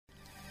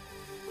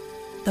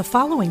The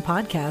following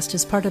podcast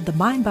is part of the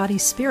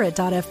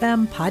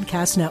MindBodySpirit.fm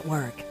podcast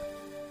network.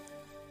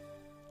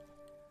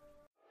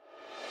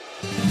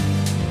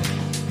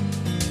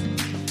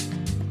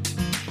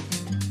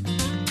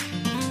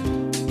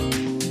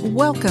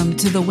 Welcome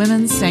to the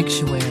Women's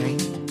Sanctuary,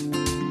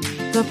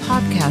 the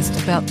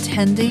podcast about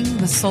tending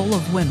the soul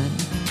of women,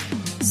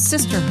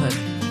 sisterhood,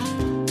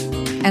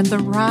 and the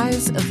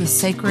rise of the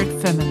sacred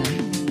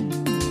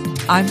feminine.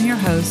 I'm your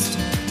host,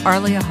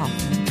 Arlia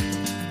Hoffman.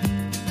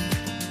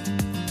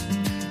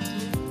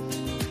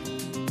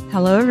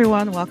 Hello,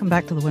 everyone. Welcome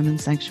back to the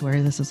Women's Sanctuary.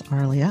 This is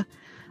Arlia.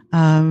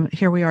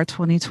 Here we are,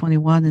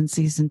 2021 in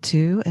season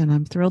 2, and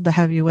I'm thrilled to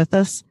have you with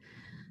us.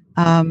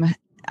 And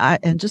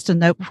just a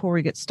note before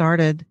we get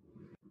started,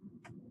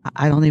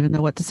 I don't even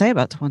know what to say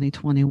about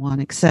 2021,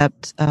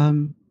 except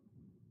a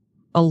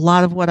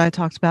lot of what I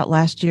talked about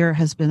last year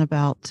has been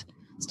about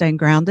staying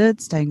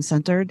grounded, staying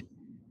centered,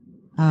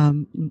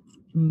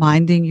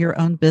 minding your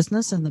own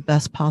business in the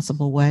best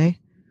possible way,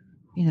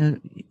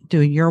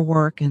 doing your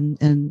work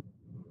and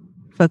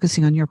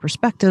focusing on your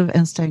perspective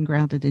and staying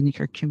grounded in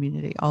your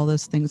community. All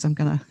those things I'm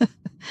going to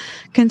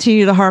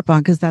continue to harp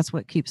on because that's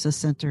what keeps us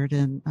centered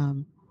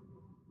in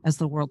as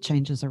the world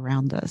changes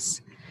around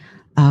us.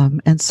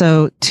 And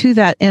so to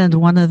that end,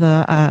 one of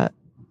the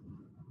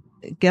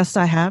guests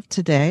I have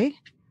today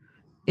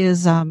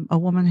is a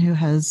woman who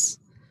has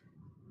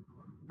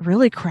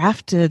really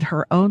crafted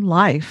her own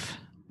life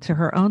to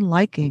her own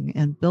liking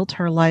and built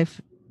her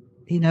life,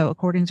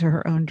 according to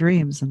her own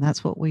dreams. And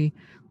that's what we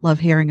love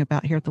hearing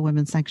about here at the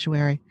Women's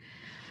Sanctuary.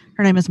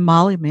 Her name is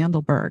Molly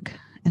Mandelberg,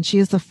 and she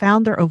is the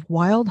founder of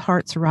Wild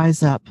Hearts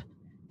Rise Up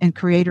and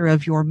creator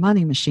of Your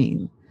Money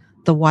Machine,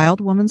 the wild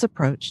woman's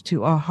approach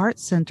to a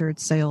heart-centered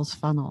sales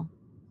funnel.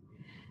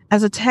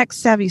 As a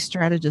tech-savvy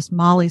strategist,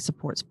 Molly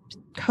supports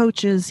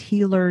coaches,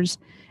 healers,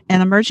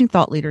 and emerging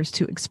thought leaders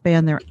to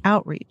expand their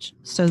outreach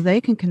so they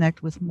can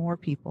connect with more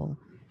people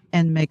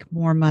and make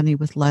more money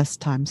with less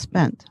time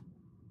spent.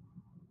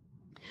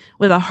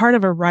 With a heart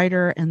of a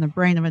writer and the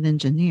brain of an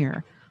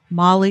engineer,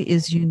 Molly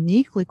is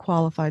uniquely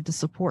qualified to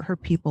support her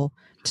people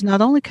to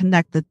not only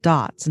connect the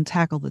dots and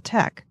tackle the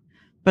tech,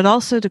 but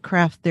also to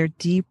craft their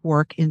deep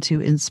work into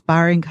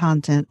inspiring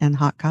content and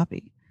hot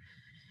copy.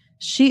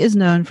 She is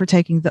known for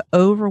taking the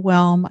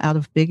overwhelm out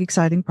of big,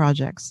 exciting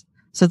projects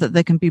so that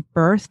they can be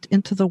birthed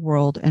into the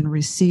world and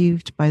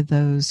received by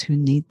those who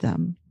need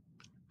them.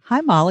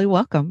 Hi, Molly.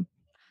 Welcome.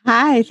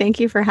 Hi. Thank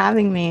you for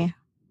having me.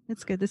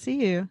 It's good to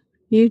see you.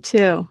 You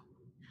too.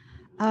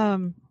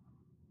 I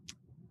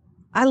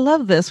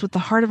love this, with the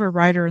heart of a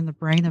writer and the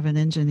brain of an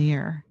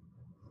engineer.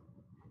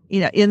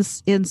 In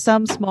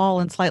some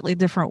small and slightly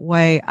different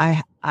way,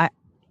 I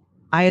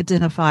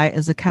identify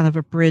as a kind of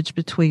a bridge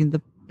between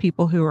the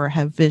people who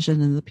have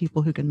vision and the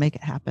people who can make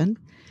it happen.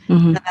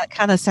 Mm-hmm. And that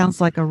kind of sounds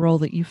like a role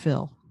that you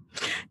fill.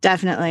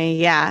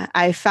 Definitely. Yeah.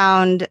 I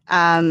found,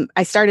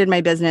 I started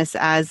my business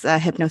as a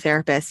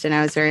hypnotherapist, and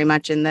I was very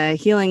much in the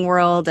healing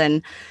world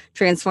and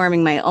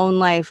transforming my own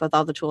life with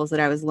all the tools that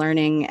I was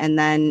learning. And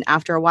then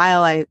after a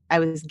while, I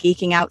was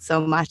geeking out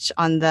so much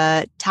on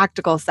the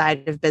tactical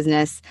side of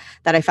business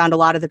that I found a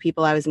lot of the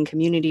people I was in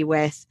community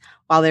with,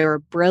 while they were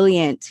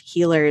brilliant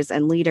healers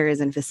and leaders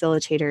and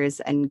facilitators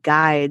and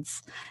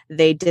guides,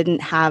 they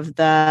didn't have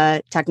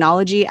the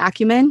technology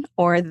acumen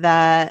or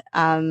the,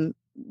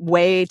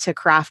 way to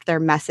craft their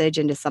message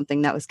into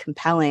something that was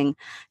compelling.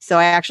 So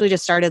I actually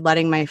just started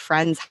letting my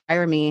friends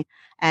hire me,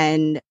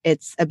 and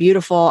it's a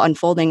beautiful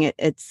unfolding.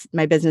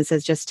 My business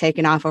has just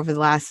taken off over the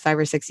last 5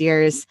 or 6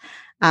 years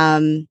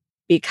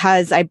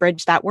because I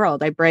bridged that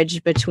world. I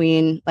bridged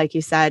between, like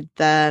you said,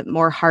 the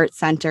more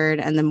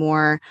heart-centered and the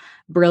more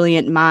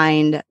brilliant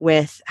mind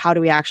with how do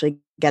we actually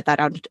get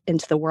that out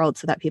into the world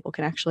so that people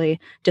can actually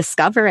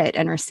discover it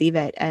and receive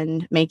it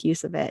and make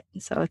use of it.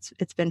 So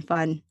it's been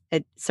fun.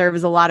 It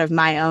serves a lot of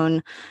my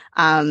own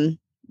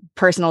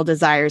personal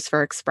desires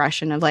for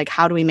expression of, like,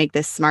 how do we make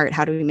this smart?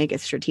 How do we make it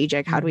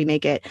strategic? How do we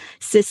make it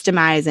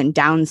systemized and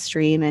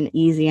downstream and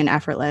easy and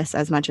effortless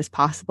as much as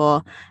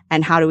possible?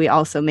 And how do we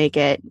also make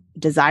it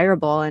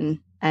desirable and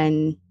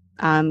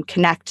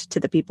connect to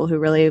the people who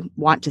really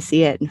want to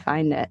see it and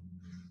find it?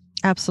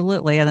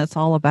 Absolutely. And it's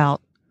all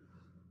about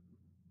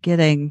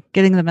getting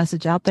the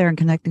message out there and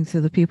connecting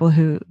to the people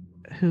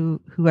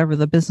whoever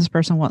the business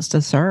person wants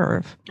to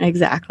serve.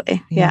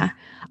 Exactly. Yeah.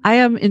 I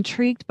am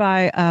intrigued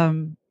by,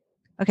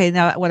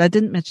 now what I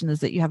didn't mention is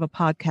that you have a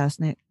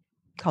podcast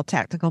called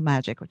Tactical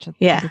Magic, which I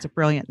think is a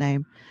brilliant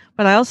name,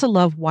 but I also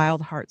love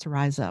Wild Hearts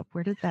Rise Up.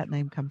 Where did that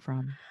name come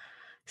from?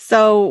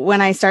 So when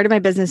I started my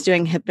business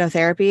doing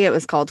hypnotherapy, it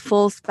was called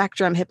Full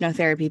Spectrum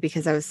Hypnotherapy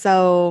because I was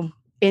so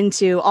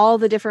into all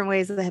the different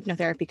ways that the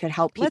hypnoptherapy could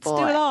help people.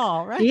 Let's do it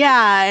all, right?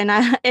 Yeah.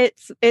 And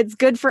it's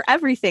good for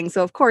everything.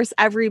 So of course,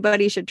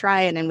 everybody should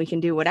try it, and we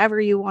can do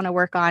whatever you want to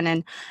work on.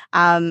 And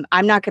I'm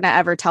not going to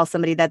ever tell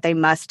somebody that they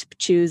must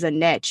choose a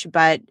niche,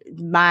 but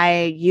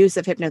my use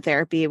of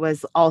hypnotherapy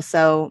was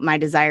also my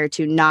desire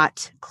to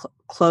not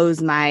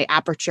close my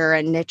aperture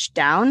and niche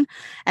down.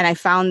 And I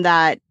found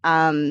that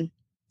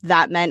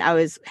that meant I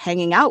was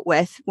hanging out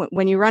with,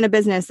 when you run a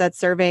business that's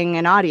serving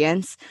an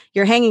audience,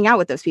 you're hanging out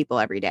with those people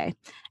every day.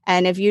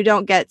 And if you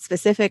don't get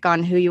specific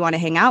on who you want to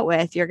hang out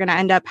with, you're going to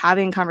end up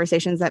having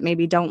conversations that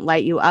maybe don't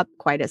light you up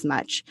quite as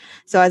much.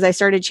 So as I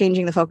started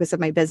changing the focus of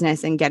my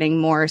business and getting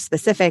more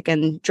specific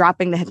and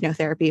dropping the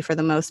hypnotherapy for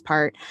the most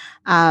part,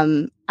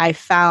 I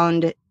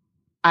found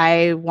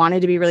I wanted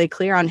to be really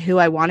clear on who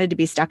I wanted to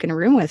be stuck in a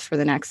room with for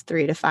the next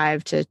 3 to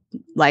 5 to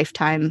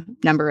lifetime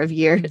number of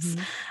years.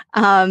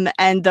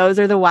 And those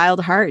are the wild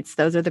hearts.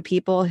 Those are the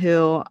people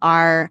who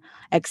are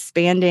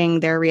expanding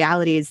their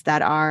realities,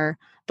 that are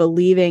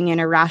believing in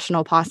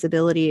irrational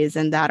possibilities,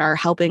 and that are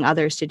helping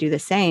others to do the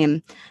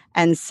same.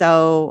 And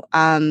so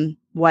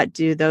what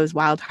do those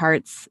wild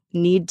hearts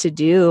need to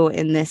do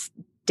in this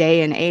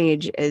day and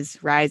age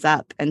is rise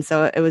up. And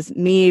so it was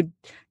me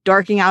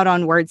dorking out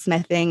on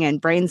wordsmithing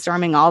and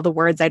brainstorming all the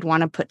words I'd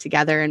want to put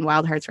together, and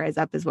Wild Hearts Rise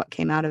Up is what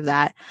came out of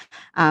that.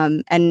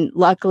 And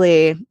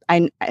luckily,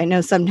 I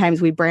know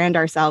sometimes we brand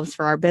ourselves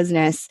for our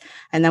business,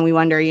 and then we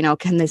wonder,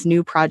 can this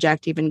new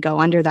project even go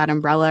under that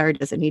umbrella, or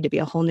does it need to be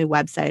a whole new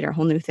website or a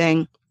whole new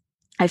thing?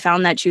 I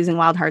found that choosing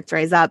Wild Hearts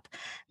Rise Up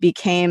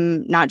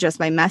became not just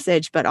my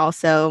message, but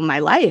also my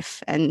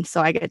life. And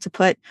so I get to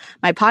put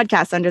my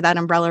podcast under that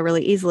umbrella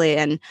really easily.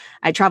 And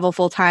I travel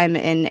full time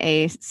in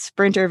a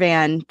Sprinter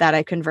van that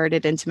I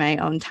converted into my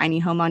own tiny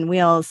home on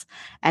wheels.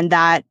 And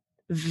that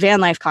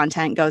van life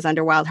content goes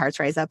under Wild Hearts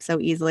Rise Up so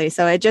easily.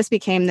 So it just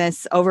became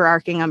this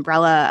overarching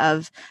umbrella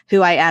of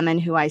who I am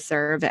and who I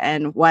serve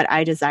and what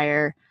I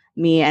desire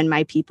me and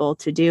my people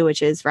to do,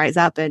 which is rise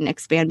up and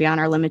expand beyond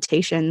our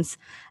limitations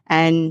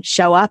and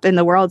show up in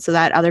the world so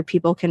that other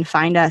people can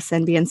find us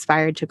and be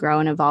inspired to grow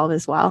and evolve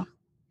as well.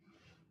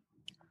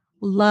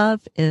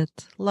 Love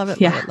it. Love it.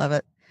 Yeah. Love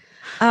it.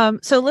 Love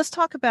it. So let's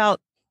talk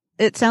about,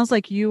 it sounds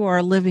like you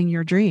are living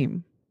your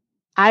dream.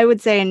 I would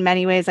say in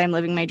many ways I'm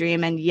living my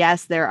dream. And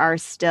yes, there are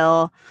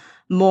still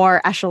more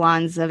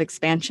echelons of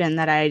expansion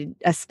that I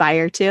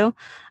aspire to.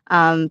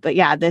 But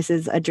yeah, this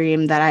is a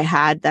dream that I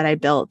had, that I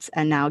built,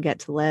 and now get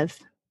to live.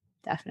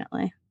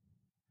 Definitely.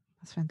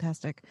 That's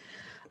fantastic.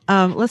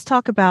 Let's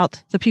talk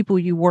about the people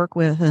you work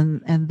with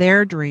and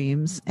their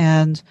dreams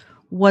and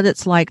what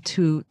it's like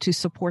to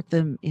support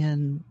them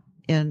in,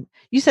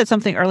 you said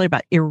something earlier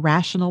about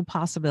irrational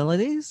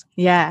possibilities.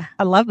 Yeah.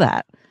 I love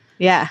that.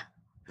 Yeah.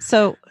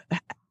 So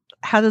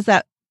how does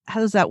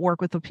that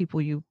work with the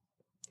people you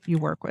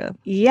work with?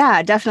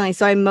 Yeah, definitely.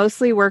 So I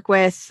mostly work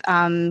with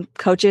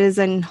coaches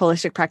and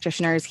holistic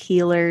practitioners,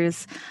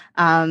 healers,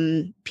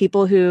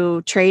 people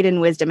who trade in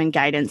wisdom and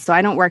guidance. So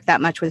I don't work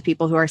that much with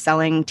people who are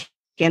selling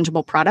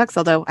tangible products,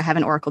 although I have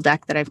an Oracle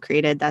deck that I've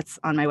created that's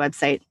on my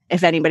website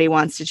if anybody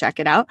wants to check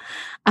it out.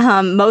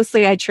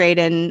 Mostly I trade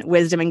in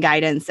wisdom and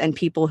guidance and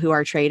people who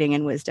are trading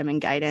in wisdom and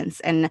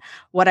guidance. And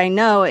what I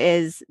know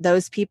is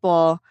those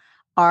people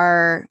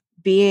are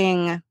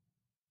being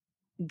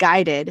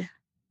guided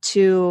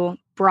to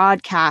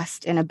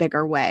broadcast in a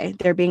bigger way.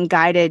 They're being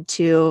guided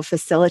to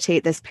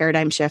facilitate this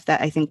paradigm shift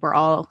that I think we're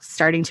all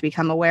starting to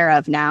become aware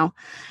of now.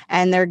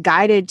 And they're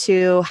guided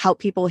to help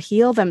people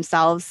heal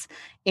themselves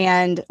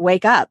and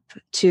wake up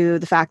to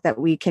the fact that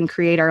we can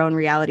create our own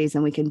realities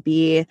and we can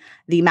be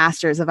the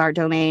masters of our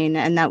domain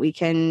and that we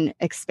can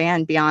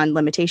expand beyond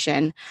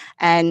limitation.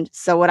 And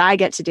so what I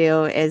get to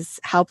do is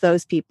help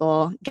those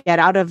people get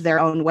out of their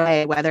own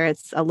way, whether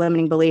it's a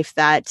limiting belief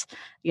that,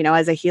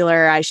 as a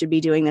healer, I should be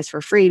doing this for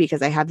free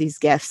because I have these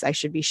gifts, I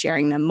should be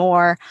sharing them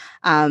more.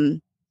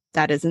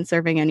 That isn't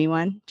serving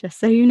anyone, just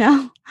so you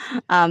know.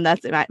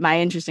 That's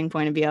my interesting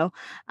point of view.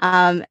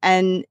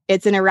 And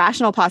it's an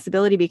irrational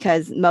possibility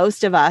because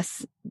most of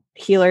us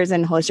healers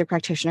and holistic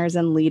practitioners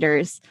and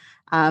leaders,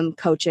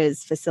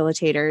 coaches,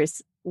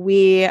 facilitators,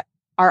 we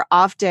are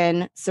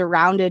often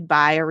surrounded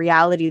by a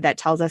reality that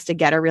tells us to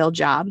get a real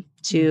job,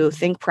 to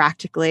think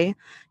practically,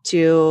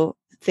 to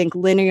think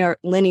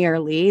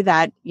linearly,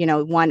 that,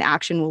 one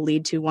action will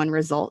lead to one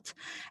result.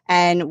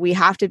 And we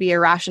have to be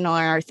irrational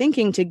in our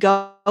thinking to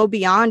go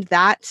beyond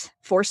that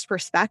forced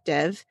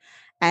perspective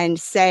and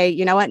say,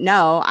 you know what?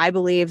 No, I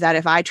believe that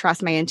if I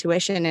trust my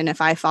intuition and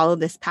if I follow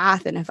this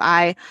path and if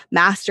I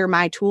master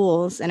my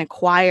tools and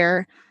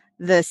acquire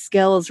the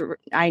skills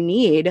I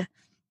need,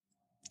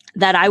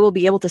 that I will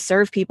be able to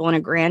serve people in a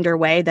grander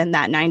way than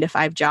that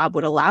 9-to-5 job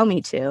would allow me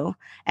to.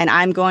 And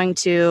I'm going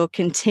to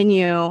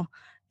continue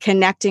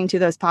connecting to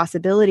those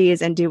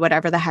possibilities and do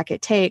whatever the heck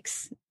it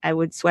takes. I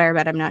would swear,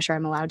 but I'm not sure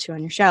I'm allowed to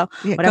on your show.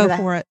 Yeah, Whatever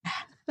for it.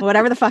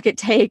 Whatever the fuck it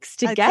takes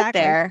to get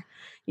Exactly. there.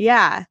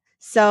 Yeah.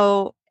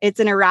 So it's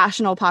an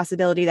irrational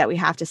possibility that we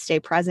have to stay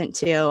present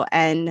to.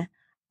 And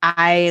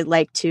I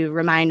like to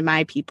remind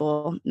my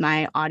people,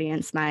 my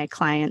audience, my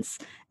clients,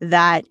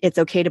 that it's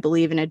okay to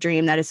believe in a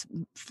dream that is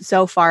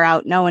so far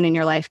out, no one in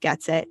your life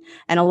gets it.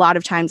 And a lot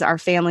of times our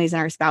families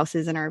and our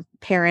spouses and our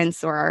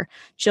parents or our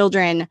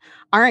children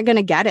aren't going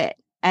to get it.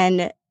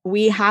 And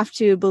we have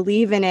to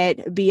believe in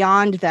it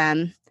beyond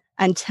them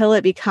until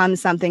it becomes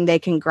something they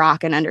can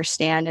grok and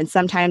understand. And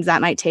sometimes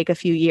that might take a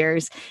few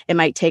years. It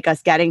might take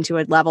us getting to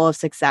a level of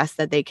success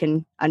that they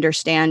can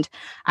understand.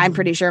 I'm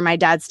pretty sure my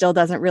dad still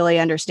doesn't really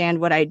understand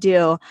what I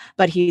do,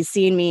 but he's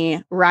seen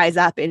me rise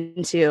up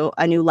into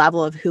a new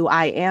level of who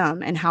I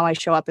am and how I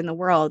show up in the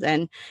world.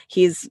 And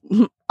he's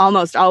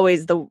almost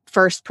always the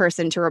first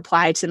person to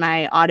reply to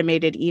my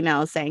automated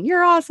emails saying,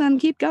 "You're awesome.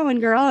 Keep going,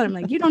 girl." And I'm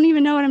like, "You don't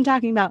even know what I'm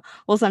talking about."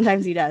 Well,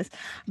 sometimes he does,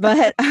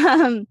 but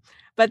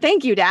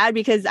thank you, Dad,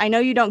 because I know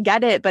you don't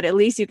get it, but at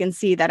least you can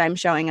see that I'm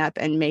showing up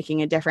and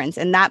making a difference.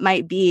 And that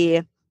might be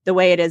the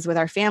way it is with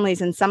our families.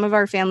 And some of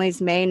our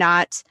families may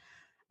not,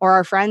 or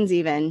our friends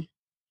even,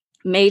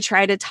 may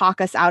try to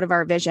talk us out of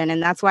our vision.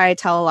 And that's why I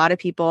tell a lot of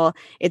people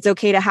it's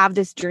okay to have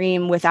this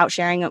dream without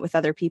sharing it with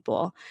other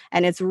people.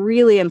 And it's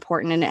really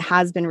important. And it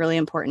has been really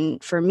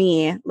important for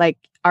me, like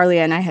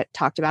Arlia and I had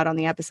talked about on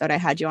the episode I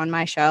had you on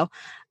my show.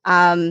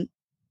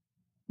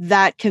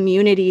 That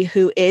community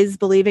who is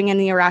believing in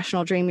the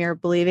irrational dream you're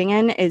believing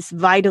in is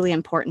vitally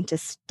important to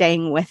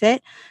staying with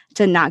it,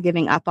 to not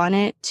giving up on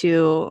it,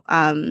 to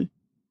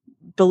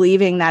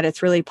believing that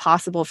it's really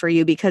possible for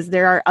you, because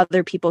there are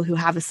other people who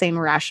have the same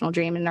irrational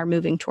dream and are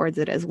moving towards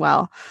it as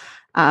well.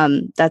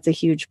 That's a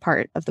huge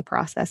part of the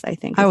process, I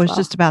think. I was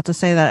just about to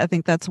say that. I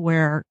think that's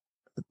where,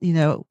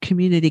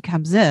 community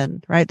comes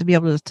in, right? To be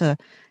able to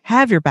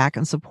have your back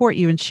and support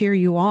you and cheer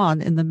you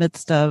on in the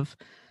midst of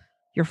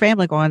your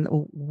family going,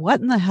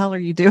 "What in the hell are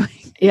you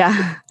doing?"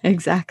 Yeah,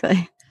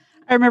 exactly.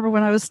 I remember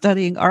when I was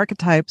studying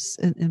archetypes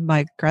in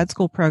my grad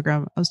school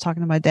program, I was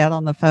talking to my dad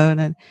on the phone,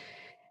 and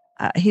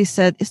he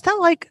said, "Is that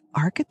like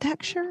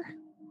architecture?"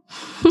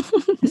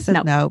 I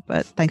said, no,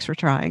 but thanks for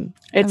trying.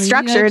 It's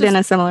structured in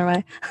a similar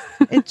way.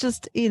 It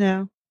just,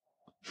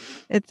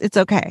 it's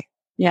okay.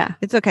 Yeah.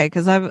 It's okay.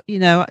 Cause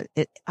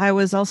I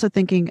was also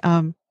thinking,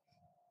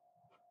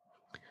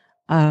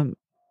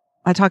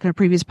 I talked in a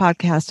previous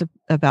podcast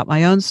about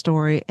my own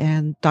story,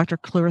 and Dr.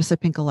 Clarissa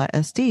Pinkola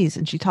Estes,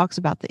 and she talks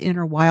about the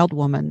inner wild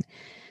woman,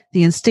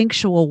 the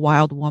instinctual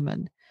wild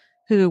woman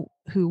who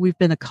we've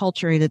been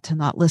acculturated to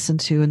not listen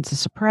to and to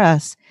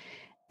suppress,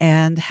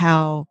 and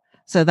how,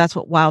 so that's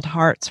what Wild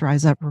Hearts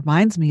Rise Up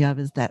reminds me of,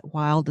 is that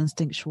wild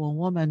instinctual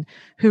woman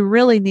who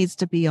really needs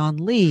to be on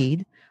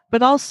lead,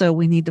 but also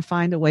we need to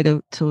find a way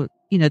to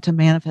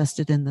manifest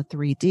it in the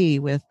 3D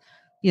with,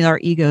 our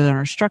ego and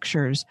our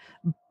structures.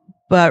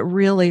 But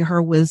really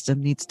her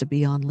wisdom needs to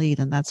be on lead.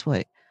 And that's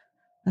what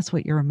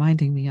you're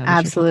reminding me of.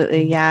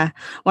 Absolutely. Yeah.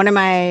 One of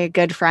my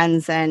good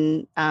friends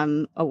and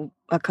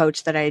a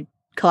coach that I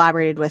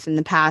collaborated with in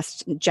the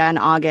past, Jen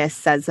August,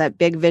 says that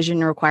big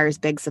vision requires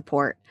big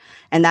support.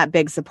 And that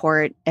big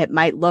support, it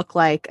might look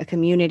like a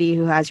community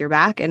who has your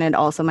back. And it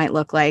also might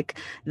look like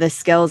the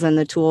skills and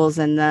the tools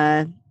and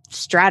the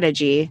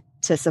strategy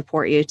to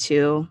support you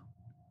to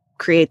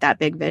create that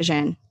big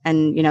vision.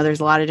 And,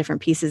 there's a lot of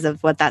different pieces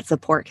of what that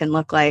support can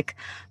look like,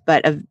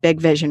 but a big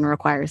vision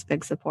requires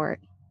big support.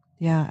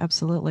 Yeah,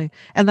 absolutely.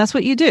 And that's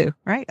what you do,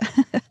 right?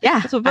 Yeah.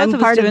 That's what both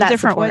of us do in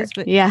different ways.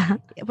 But yeah.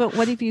 But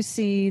how have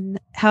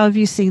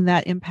you seen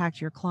that impact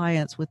your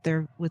clients with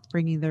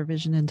bringing their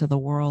vision into the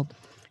world?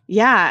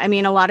 Yeah. I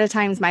mean, a lot of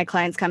times my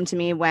clients come to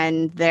me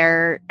when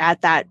they're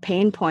at that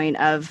pain point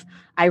of,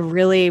 I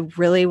really,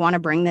 really want to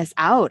bring this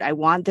out. I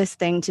want this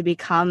thing to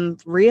become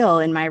real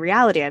in my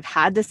reality. I've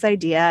had this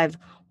idea. I've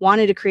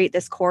wanted to create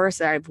this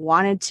course, or I've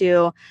wanted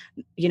to,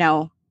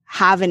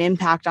 have an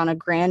impact on a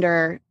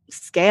grander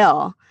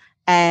scale.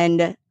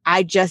 And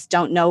I just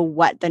don't know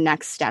what the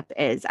next step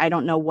is. I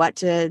don't know what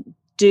to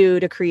do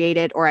to create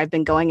it, or I've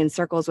been going in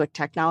circles with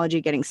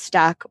technology, getting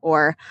stuck,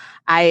 or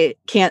I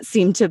can't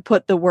seem to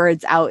put the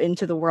words out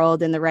into the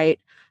world in the right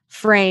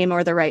frame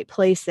or the right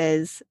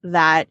places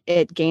that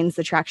it gains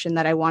the traction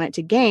that I want it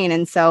to gain.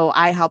 And so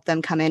I help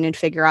them come in and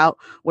figure out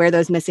where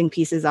those missing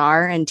pieces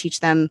are and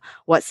teach them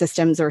what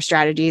systems or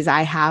strategies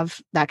I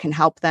have that can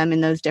help them in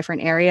those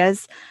different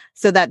areas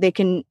so that they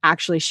can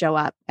actually show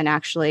up and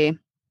actually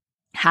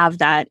have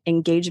that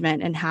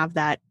engagement and have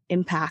that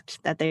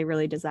impact that they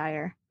really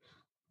desire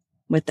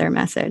with their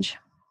message.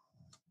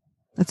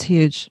 That's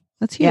huge.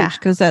 That's huge,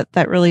 because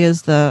that really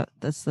is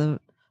that's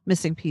the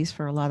missing piece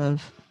for a lot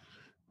of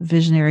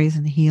visionaries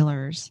and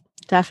healers.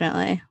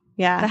 Definitely.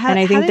 Yeah. And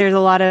I think there's a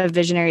lot of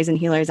visionaries and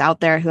healers out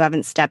there who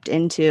haven't stepped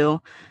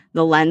into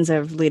the lens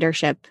of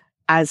leadership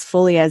as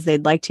fully as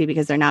they'd like to,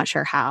 because they're not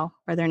sure how,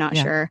 or they're not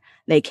sure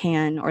they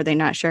can, or they're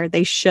not sure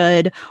they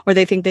should, or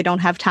they think they don't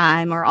have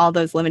time, or all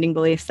those limiting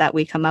beliefs that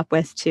we come up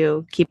with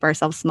to keep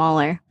ourselves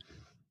smaller.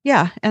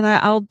 Yeah. And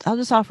I'll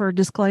just offer a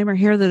disclaimer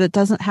here that it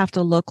doesn't have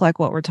to look like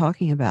what we're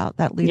talking about.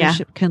 That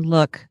leadership can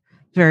look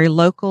very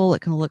local.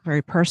 It can look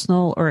very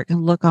personal, or it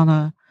can look on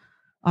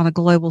a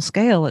global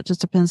scale. It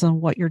just depends on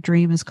what your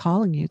dream is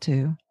calling you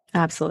to.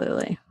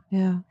 Absolutely.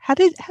 Yeah. How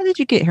did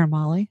you get here,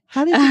 Molly?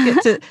 How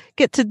did you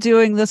get to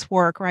doing this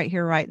work right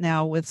here, right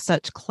now, with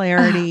such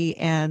clarity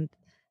and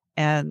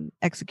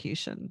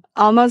execution?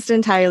 Almost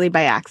entirely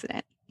by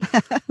accident.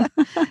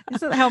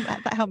 Isn't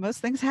that how most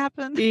things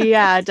happen?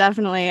 Yeah,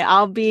 definitely.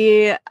 I'll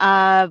be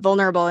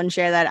vulnerable and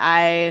share that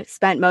I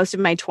spent most of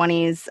my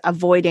 20s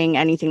avoiding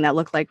anything that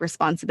looked like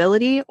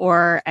responsibility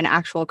or an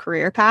actual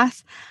career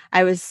path.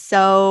 I was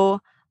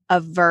so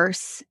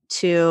averse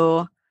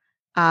to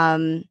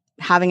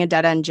having a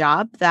dead end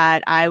job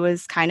that I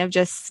was kind of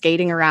just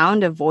skating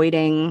around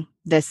avoiding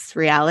this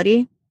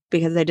reality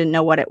because I didn't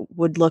know what it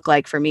would look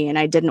like for me. And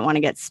I didn't want to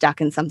get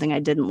stuck in something I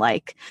didn't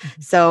like.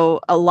 Mm-hmm.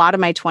 So a lot of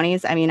my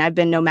 20s, I mean, I've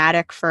been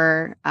nomadic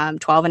for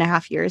 12 and a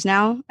half years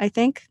now, I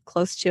think,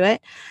 close to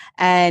it.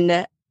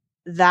 And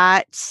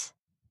that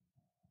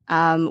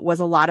was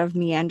a lot of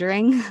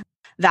meandering,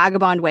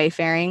 vagabond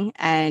wayfaring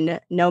and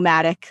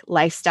nomadic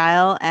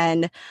lifestyle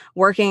and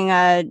working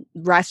a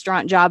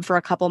restaurant job for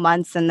a couple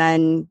months and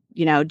then,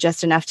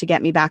 just enough to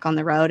get me back on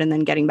the road and then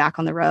getting back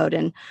on the road.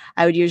 And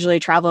I would usually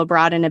travel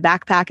abroad in a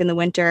backpack in the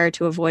winter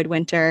to avoid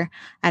winter.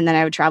 And then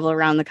I would travel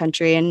around the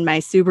country in my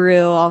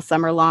Subaru all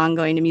summer long,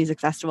 going to music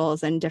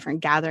festivals and different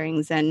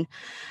gatherings and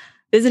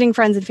visiting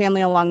friends and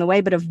family along the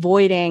way, but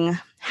avoiding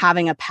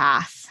having a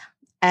path.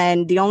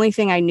 And the only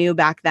thing I knew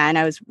back then,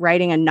 I was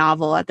writing a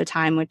novel at the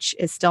time, which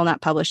is still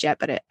not published yet,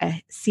 but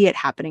I see it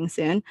happening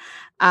soon.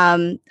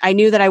 I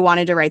knew that I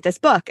wanted to write this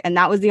book, and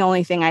that was the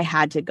only thing I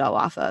had to go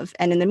off of.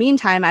 And in the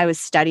meantime, I was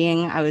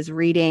studying, I was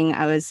reading,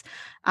 I was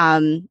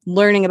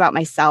learning about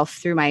myself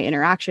through my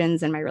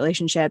interactions and my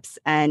relationships.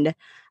 And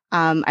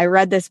I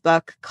read this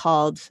book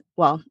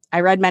I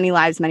read Many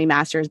Lives, Many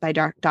Masters by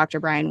Dr.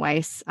 Brian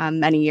Weiss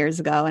many years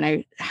ago. And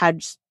I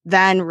had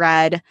then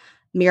read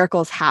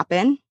Miracles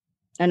Happen,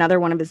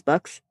 another one of his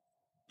books.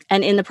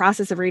 And in the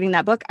process of reading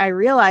that book, I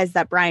realized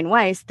that Brian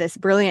Weiss, this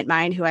brilliant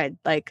mind who I'd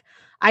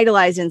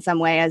idolized in some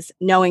way as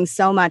knowing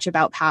so much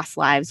about past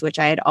lives, which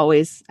I'd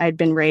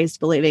been raised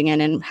believing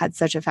in and had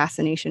such a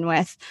fascination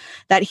with,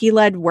 that he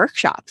led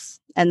workshops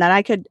and that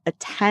I could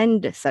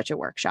attend such a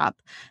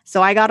workshop.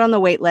 So I got on the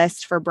wait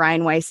list for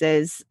Brian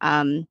Weiss's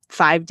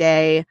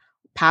 5-day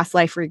past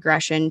life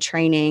regression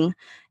training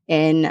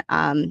in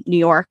New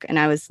York. And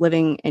I was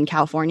living in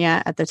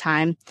California at the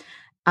time.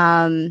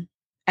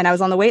 And I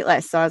was on the wait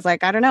list. So I was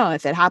like, I don't know,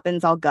 if it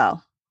happens, I'll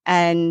go.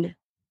 And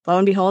lo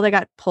and behold, I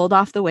got pulled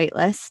off the wait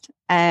list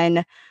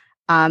and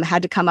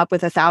had to come up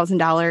with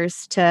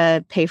 $1,000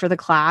 to pay for the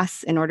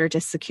class in order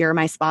to secure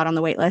my spot on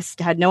the wait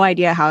list. Had no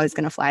idea how I was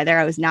going to fly there.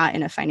 I was not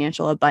in a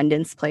financial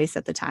abundance place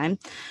at the time,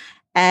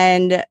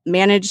 and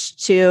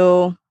managed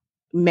to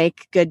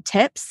make good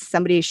tips.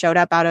 Somebody showed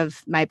up out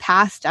of my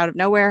past, out of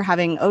nowhere,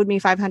 having owed me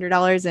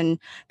 $500 and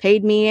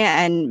paid me,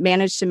 and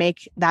managed to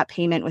make that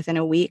payment within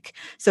a week.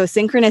 So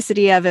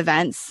synchronicity of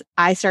events.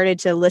 I started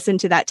to listen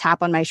to that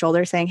tap on my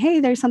shoulder saying, hey,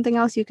 there's something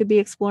else you could be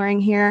exploring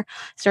here.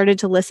 Started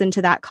to listen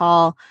to that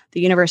call.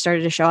 The universe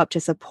started to show up to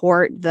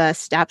support the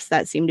steps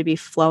that seemed to be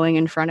flowing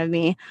in front of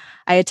me.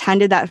 I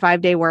attended that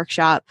 5-day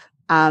workshop.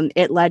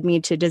 It led me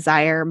to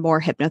desire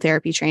more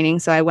hypnotherapy training.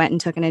 So I went and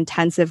took an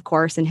intensive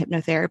course in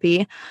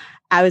hypnotherapy.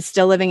 I was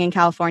still living in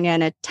California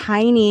in a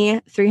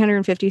tiny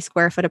 350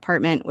 square foot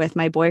apartment with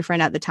my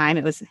boyfriend at the time.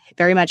 It was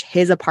very much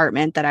his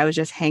apartment that I was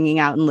just hanging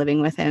out and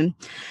living with him.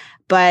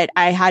 But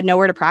I had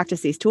nowhere to practice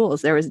these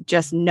tools. There was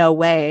just no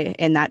way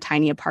in that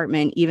tiny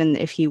apartment, even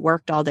if he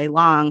worked all day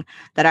long,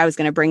 that I was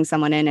going to bring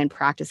someone in and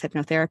practice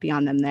hypnotherapy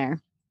on them there.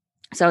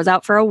 So I was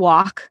out for a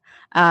walk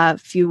a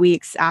few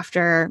weeks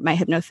after my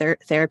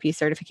hypnotherapy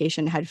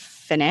certification had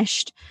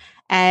finished.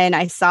 And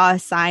I saw a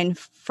sign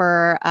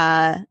for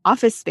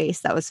office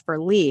space that was for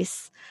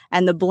lease.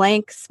 And the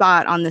blank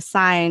spot on the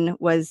sign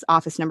was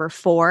office number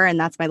 4. And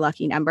that's my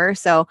lucky number.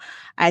 So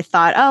I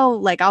thought,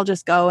 I'll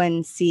just go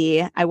and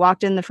see. I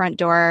walked in the front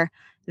door.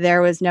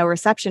 There was no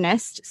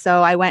receptionist.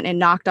 So I went and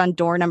knocked on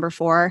door number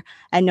 4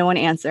 and no one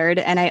answered.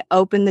 And I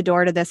opened the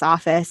door to this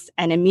office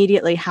and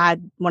immediately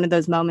had one of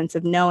those moments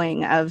of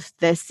knowing of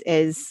this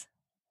is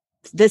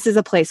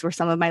a place where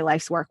some of my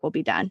life's work will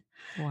be done.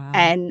 Wow.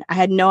 And I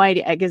had no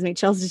idea. It gives me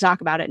chills to talk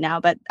about it now,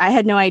 but I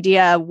had no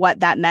idea what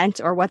that meant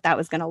or what that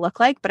was going to look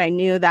like, but I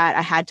knew that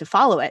I had to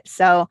follow it.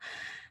 So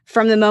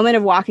from the moment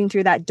of walking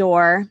through that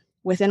door,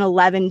 within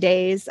 11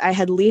 days, I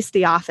had leased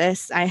the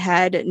office. I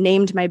had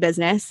named my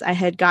business. I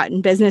had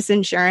gotten business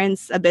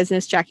insurance, a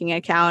business checking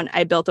account.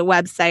 I built a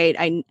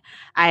website.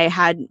 I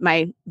had,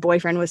 my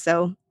boyfriend was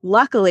so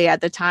luckily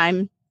at the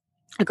time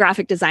a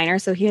graphic designer.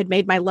 So he had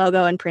made my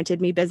logo and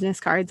printed me business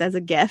cards as a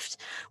gift.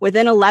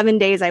 Within 11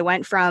 days, I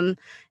went from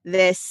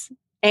this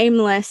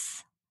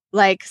aimless,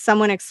 like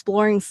someone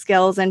exploring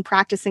skills and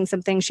practicing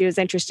some things she was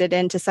interested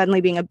in, to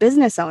suddenly being a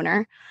business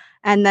owner.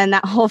 And then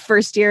that whole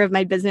first year of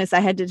my business,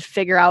 I had to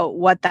figure out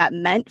what that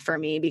meant for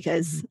me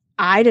because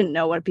I didn't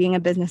know what being a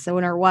business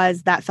owner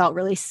was. That felt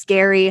really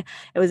scary.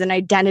 It was an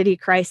identity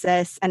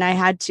crisis. And I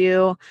had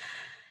to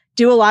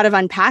do a lot of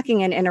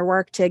unpacking and inner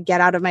work to get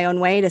out of my own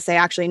way to say,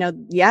 actually, no,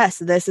 yes,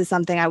 this is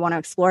something I want to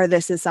explore.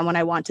 This is someone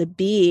I want to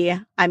be.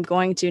 I'm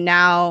going to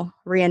now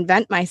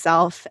reinvent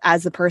myself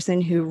as a person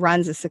who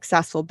runs a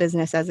successful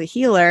business as a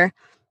healer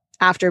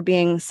after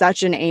being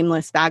such an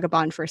aimless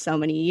vagabond for so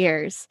many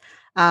years.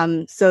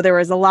 So there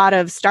was a lot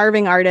of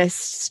starving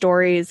artist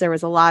stories. There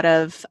was a lot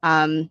of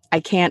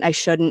I can't, I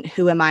shouldn't,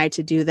 who am I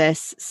to do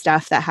this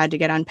stuff that had to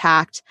get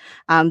unpacked.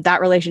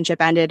 That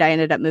relationship ended. I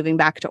ended up moving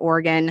back to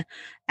Oregon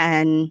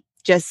and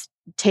just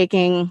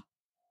taking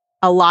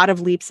a lot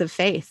of leaps of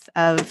faith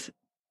of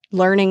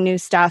learning new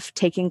stuff,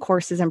 taking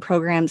courses and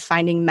programs,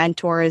 finding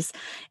mentors,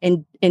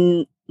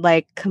 in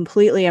like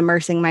completely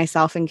immersing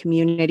myself in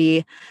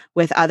community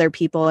with other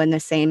people in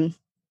the same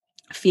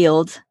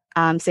field,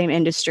 same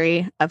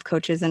industry of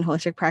coaches and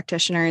holistic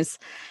practitioners.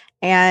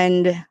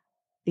 And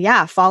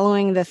yeah,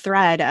 following the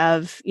thread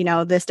of,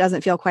 this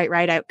doesn't feel quite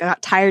right. I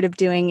got tired of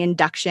doing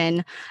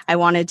induction. I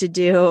wanted to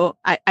do,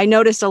 I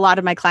noticed a lot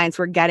of my clients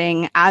were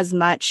getting as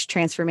much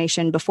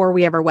transformation before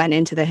we ever went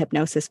into the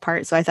hypnosis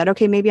part. So I thought,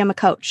 okay, maybe I'm a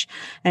coach.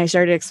 And I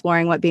started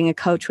exploring what being a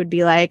coach would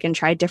be like and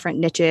tried different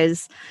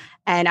niches.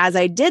 And as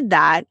I did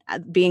that,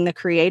 being the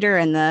creator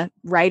and the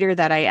writer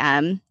that I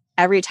am,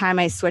 every time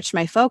I switched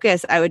my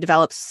focus, I would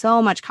develop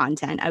so much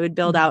content. I would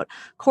build out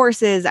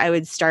courses. I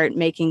would start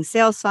making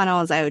sales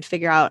funnels. I would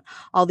figure out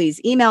all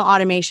these email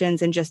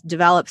automations and just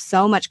develop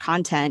so much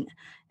content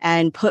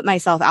and put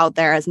myself out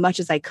there as much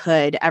as I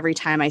could every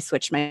time I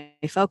switched my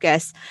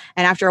focus.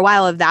 And after a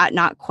while of that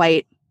not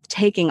quite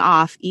taking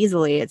off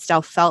easily, it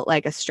still felt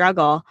like a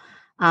struggle.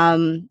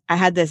 I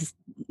had this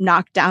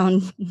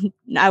knockdown,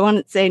 I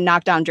wouldn't say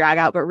knockdown drag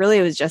out, but really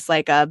it was just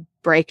like a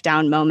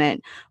breakdown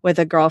moment with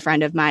a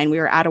girlfriend of mine. We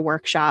were at a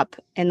workshop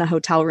in the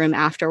hotel room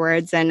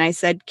afterwards. And I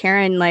said,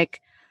 Karen,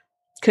 like,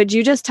 could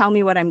you just tell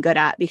me what I'm good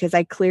at? Because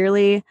I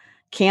clearly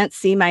can't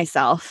see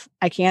myself.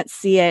 I can't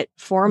see it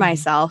for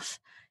myself.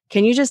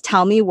 Can you just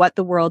tell me what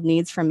the world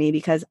needs from me?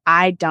 Because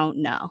I don't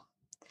know.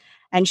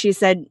 And she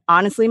said,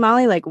 honestly,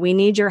 Molly, like, we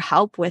need your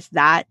help with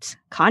that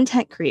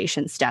content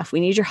creation stuff. We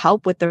need your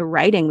help with the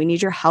writing. We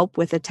need your help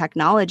with the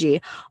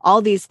technology.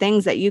 All these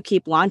things that you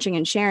keep launching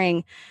and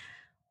sharing,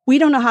 we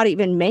don't know how to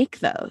even make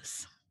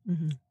those.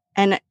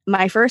 And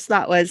my first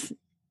thought was,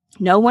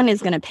 no one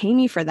is going to pay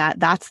me for that.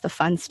 That's the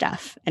fun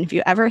stuff. And if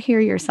you ever hear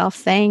yourself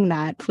saying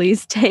that,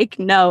 please take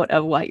note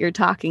of what you're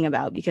talking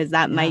about, because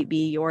that might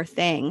be your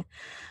thing.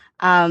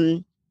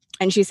 And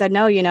she said,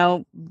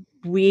 no,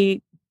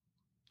 we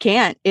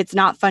can't. It's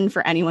not fun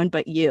for anyone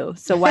but you.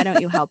 So why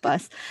don't you help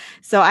us?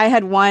 So I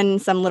had won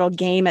some little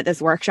game at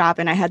this workshop,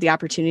 and I had the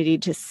opportunity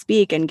to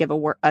speak and give a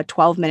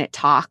 12-minute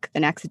talk the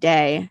next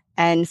day.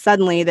 And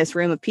suddenly this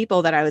room of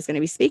people that I was going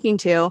to be speaking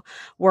to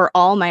were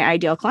all my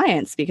ideal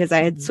clients, because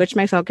I had switched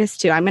my focus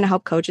to, I'm going to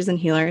help coaches and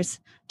healers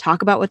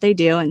talk about what they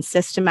do and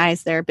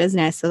systemize their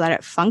business so that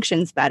it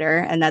functions better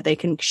and that they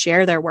can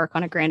share their work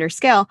on a grander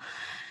scale.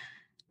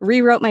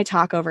 Rewrote my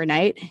talk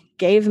overnight,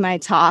 gave my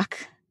talk,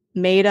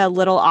 made a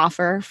little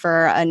offer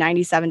for a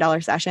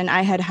 $97 session.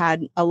 I had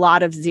had a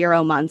lot of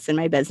 0 months in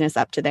my business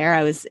up to there.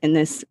 I was in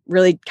this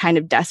really kind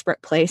of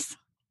desperate place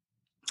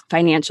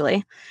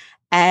financially.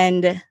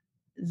 And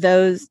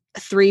those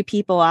 3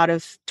 people out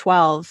of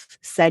 12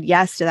 said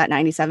yes to that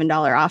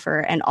 $97 offer.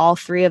 And all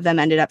 3 of them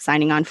ended up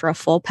signing on for a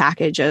full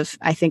package of,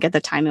 I think at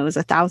the time it was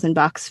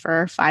 $1,000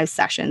 for 5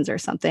 sessions or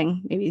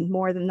something, maybe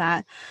more than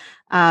that.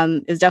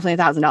 It was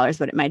definitely $1,000,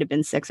 but it might've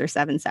been 6 or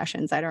 7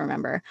 sessions. I don't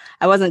remember.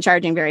 I wasn't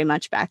charging very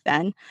much back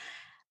then,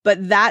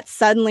 but that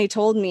suddenly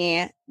told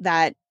me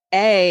that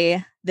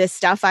A, this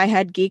stuff I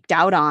had geeked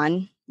out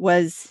on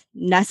was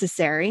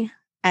necessary,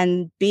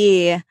 and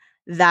B,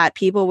 that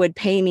people would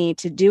pay me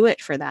to do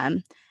it for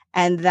them.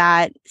 And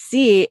that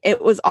C,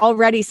 it was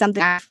already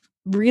something I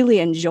really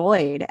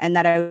enjoyed and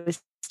that I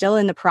was still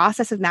in the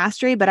process of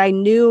mastery, but I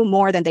knew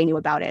more than they knew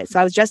about it. So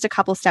I was just a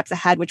couple steps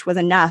ahead, which was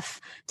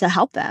enough to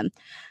help them.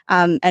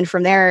 And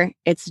from there,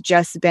 it's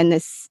just been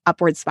this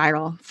upward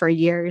spiral for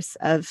years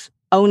of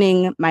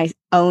owning my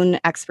own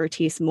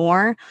expertise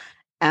more,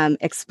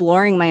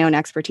 exploring my own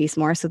expertise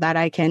more so that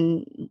I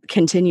can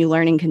continue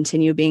learning,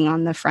 continue being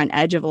on the front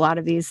edge of a lot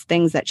of these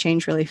things that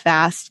change really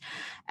fast.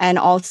 And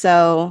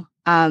also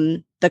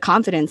the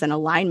confidence and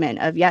alignment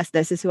of, yes,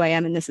 this is who I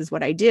am and this is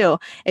what I do.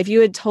 If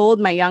you had told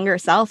my younger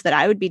self that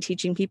I would be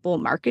teaching people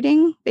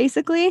marketing,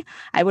 basically,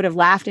 I would have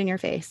laughed in your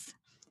face.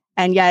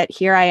 And yet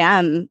here I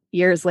am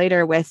years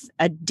later with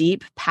a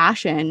deep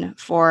passion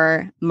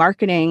for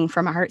marketing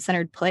from a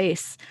heart-centered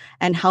place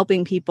and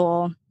helping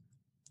people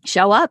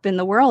show up in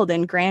the world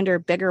in grander,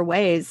 bigger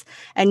ways.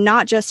 And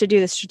not just to do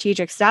the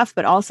strategic stuff,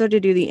 but also to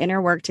do the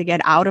inner work to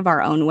get out of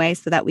our own way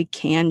so that we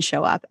can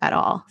show up at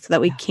all, so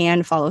that we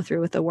can follow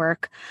through with the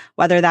work,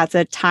 whether that's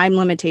a time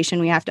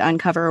limitation we have to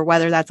uncover, or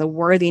whether that's a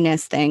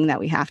worthiness thing that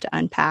we have to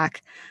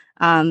unpack.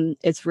 I'm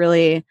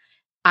really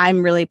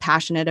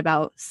passionate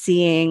about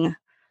seeing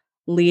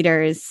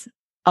leaders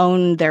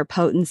own their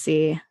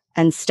potency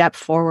and step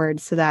forward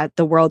so that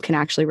the world can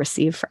actually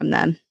receive from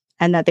them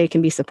and that they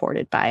can be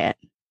supported by it.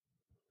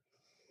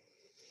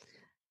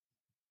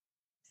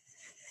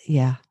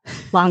 Yeah.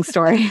 Long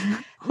story.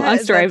 Long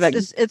story, but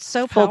it's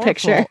so full powerful.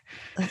 Picture.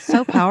 It's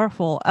so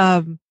powerful.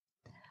 And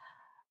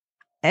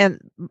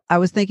I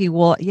was thinking,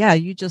 well, yeah,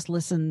 you just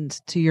listened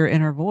to your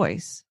inner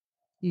voice.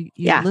 You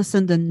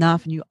listened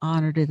enough and you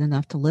honored it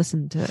enough to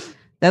listen to it.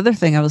 The other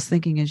thing I was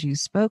thinking as you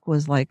spoke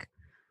was like,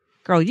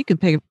 girl, you can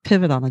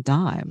pivot on a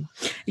dime.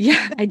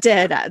 Yeah, I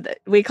did.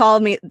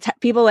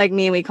 People like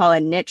me, we call a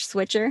niche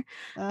switcher.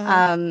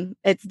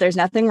 There's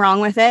nothing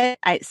wrong with it.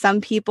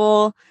 Some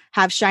people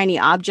have shiny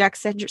object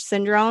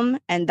syndrome,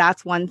 and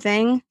that's one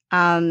thing.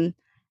 And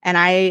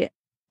I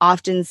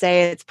often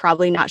say it's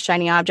probably not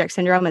shiny object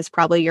syndrome. It's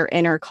probably your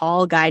inner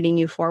call guiding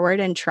you forward,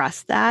 and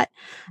trust that.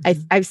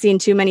 Mm-hmm. I've seen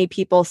too many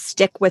people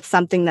stick with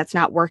something that's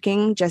not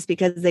working just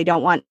because they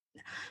don't want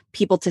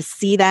people to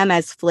see them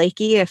as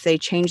flaky if they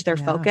change their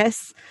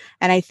focus.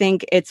 And I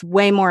think it's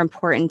way more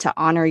important to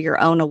honor your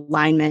own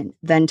alignment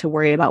than to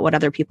worry about what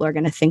other people are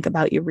going to think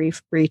about you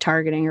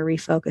retargeting or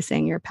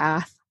refocusing your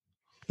path.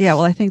 Yeah,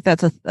 well, I think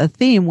that's a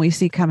theme we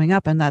see coming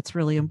up, and that's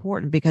really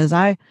important because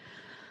I've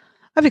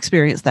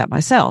experienced that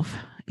myself.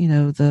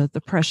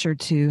 The pressure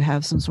to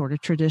have some sort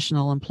of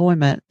traditional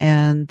employment,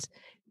 and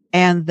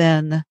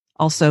then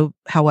also,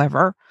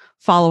 however,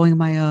 following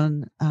my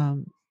own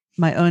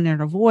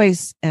inner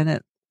voice, and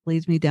it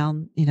leads me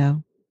down,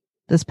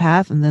 this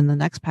path and then the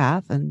next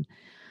path. And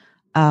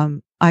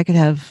I could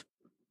have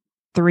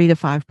 3 to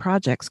 5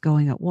 projects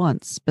going at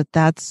once, but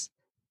that's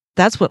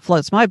what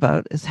floats my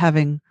boat, is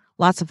having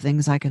lots of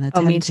things I can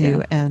attend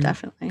to and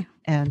definitely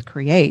and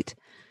create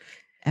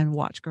and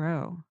watch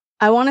grow.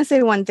 I want to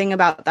say one thing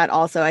about that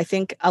also. I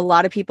think a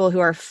lot of people who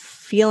are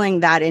feeling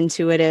that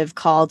intuitive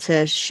call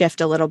to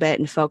shift a little bit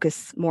and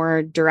focus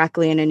more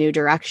directly in a new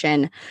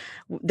direction,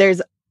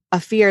 there's a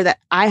fear that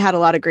I had a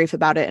lot of grief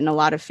about it and a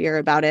lot of fear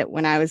about it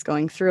when I was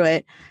going through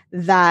it,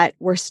 that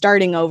we're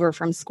starting over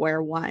from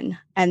square one,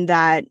 and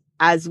that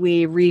as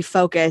we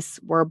refocus,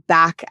 we're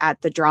back at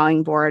the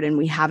drawing board and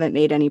we haven't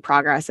made any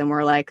progress and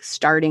we're like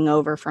starting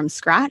over from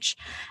scratch.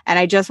 And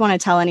I just want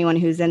to tell anyone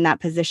who's in that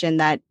position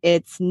that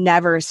it's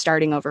never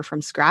starting over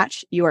from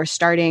scratch. You are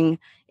starting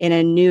in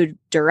a new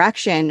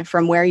direction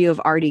from where you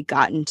have already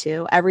gotten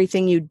to.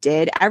 Everything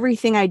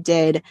I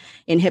did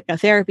in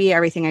hypnotherapy,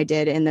 everything I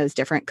did in those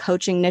different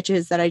coaching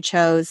niches that I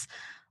chose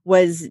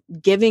was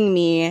giving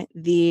me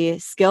the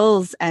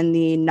skills and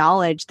the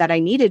knowledge that I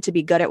needed to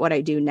be good at what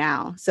I do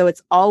now. So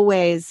it's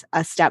always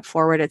a step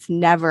forward. It's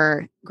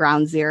never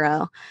ground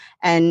zero.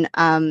 And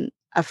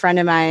a friend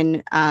of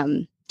mine,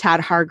 Tad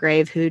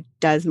Hargrave, who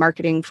does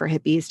marketing for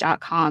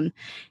hippies.com,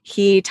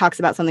 he talks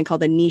about something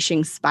called a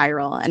niching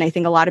spiral. And I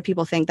think a lot of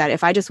people think that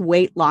if I just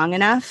wait long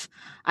enough,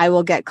 I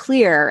will get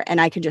clear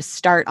and I can just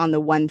start on the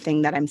one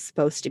thing that I'm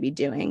supposed to be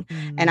doing.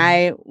 And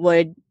I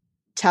would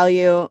tell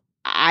you,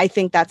 I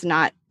think that's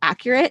not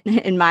accurate.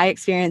 In my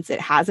experience, it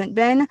hasn't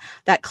been.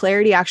 That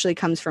clarity actually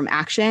comes from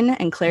action,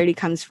 and clarity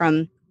comes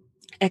from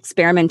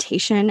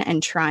experimentation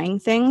and trying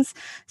things.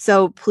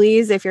 So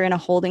please, if you're in a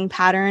holding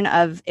pattern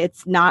of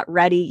it's not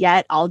ready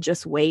yet, I'll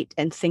just wait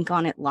and think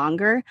on it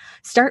longer,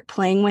 start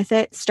playing with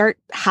it, start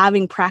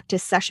having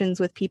practice sessions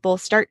with people,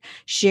 start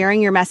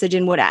sharing your message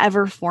in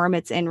whatever form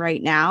it's in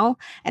right now.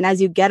 And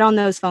as you get on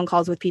those phone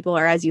calls with people,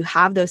 or as you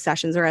have those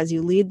sessions, or as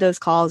you lead those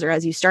calls, or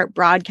as you start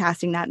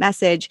broadcasting that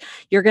message,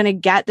 you're going to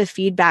get the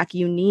feedback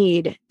you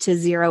need to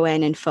zero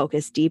in and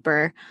focus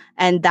deeper.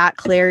 And that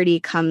clarity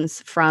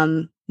comes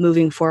from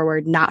moving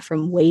forward, not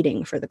from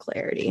waiting for the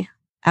clarity.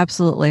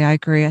 Absolutely. I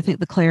agree. I think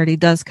the clarity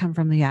does come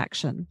from the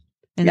action.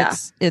 And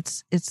it's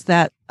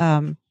that,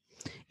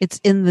 it's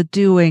in the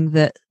doing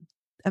that,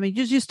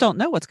 you just don't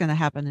know what's going to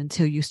happen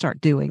until you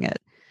start doing it.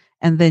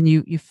 And then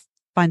you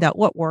find out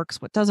what works,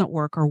 what doesn't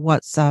work, or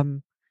what's,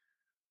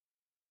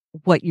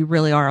 what you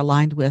really are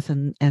aligned with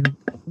and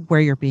where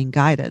you're being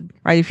guided,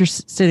 right? If you're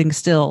sitting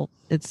still,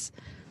 it's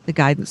the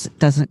guidance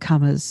doesn't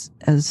come as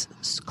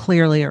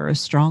clearly or as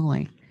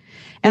strongly.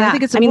 And I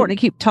think it's important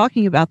to keep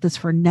talking about this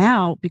for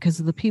now, because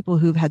of the people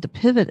who've had to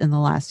pivot in the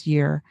last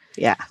year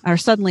are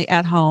suddenly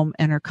at home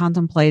and are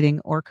contemplating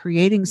or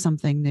creating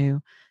something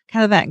new.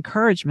 Kind of that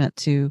encouragement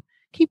to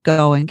keep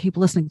going, keep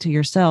listening to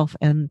yourself,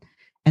 and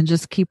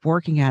just keep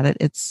working at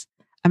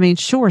it.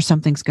 Sure,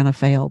 something's going to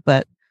fail,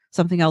 but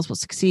something else will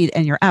succeed.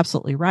 And you're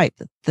absolutely right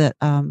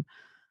that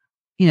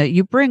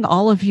you bring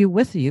all of you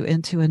with you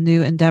into a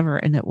new endeavor,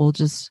 and it will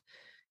just,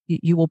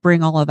 you will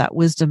bring all of that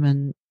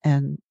wisdom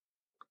and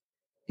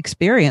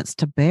experience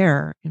to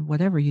bear in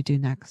whatever you do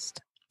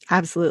next.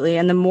 Absolutely.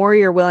 And the more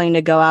you're willing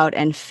to go out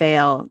and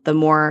fail, the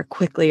more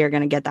quickly you're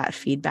going to get that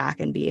feedback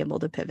and be able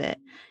to pivot.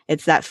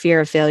 It's that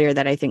fear of failure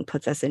that I think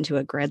puts us into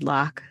a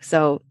gridlock.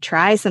 So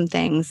try some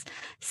things,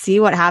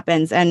 see what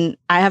happens. And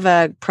I have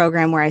a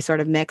program where I sort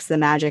of mix the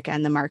magic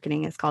and the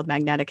marketing. It's called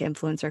Magnetic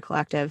Influencer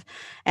Collective.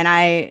 And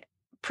I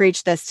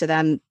preach this to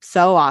them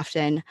so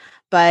often,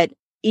 but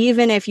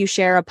even if you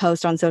share a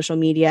post on social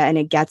media and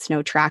it gets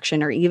no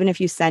traction, or even if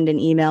you send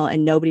an email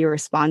and nobody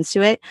responds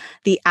to it,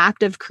 the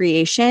act of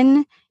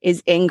creation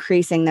is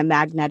increasing the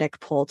magnetic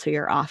pull to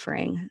your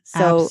offering.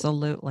 So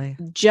absolutely,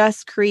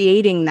 just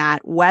creating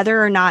that,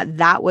 whether or not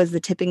that was the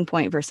tipping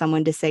point for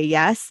someone to say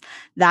yes,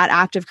 that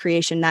act of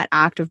creation, that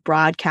act of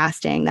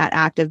broadcasting, that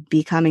act of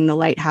becoming the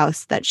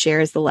lighthouse that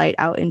shares the light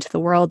out into the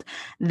world,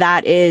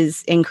 that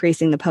is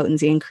increasing the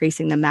potency,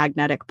 increasing the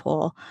magnetic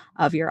pull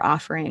of your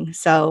offering.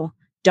 So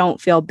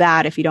don't feel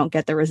bad if you don't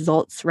get the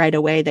results right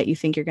away that you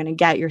think you're going to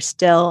get. You're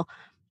still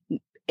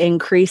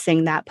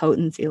increasing that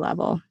potency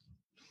level.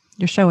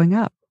 You're showing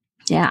up.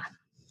 Yeah.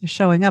 You're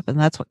showing up, and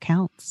that's what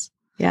counts.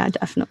 Yeah,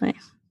 definitely.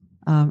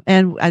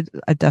 And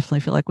I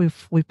definitely feel like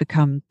we've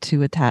become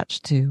too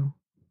attached to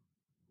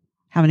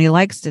how many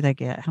likes did I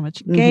get, how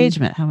much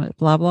engagement, how much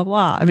blah blah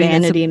blah. I mean,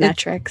 vanity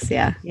metrics.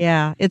 Yeah.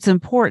 Yeah, it's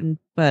important,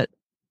 but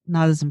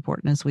not as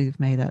important as we've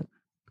made it.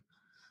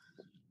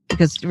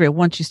 Because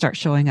once you start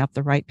showing up,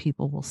 the right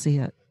people will see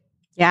it.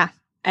 Yeah.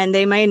 And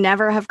they may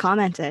never have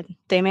commented.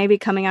 They may be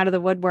coming out of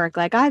the woodwork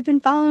like, I've been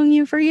following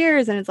you for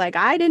years. And it's like,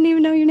 I didn't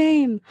even know your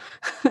name.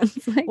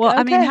 It's like, well, okay.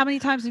 I mean, how many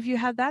times have you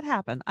had that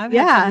happen? I've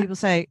had some people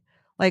say,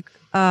 like,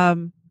 I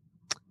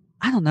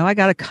don't know, I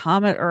got a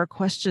comment or a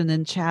question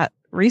in chat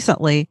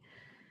recently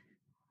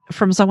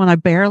from someone I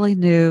barely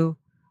knew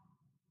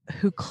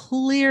who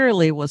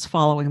clearly was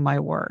following my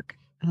work.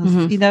 And I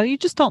was, you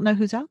just don't know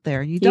who's out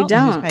there. You don't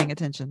know who's paying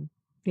attention.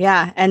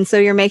 Yeah. And so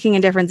you're making a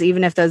difference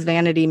even if those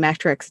vanity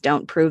metrics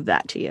don't prove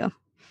that to you.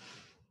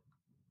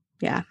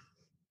 Yeah.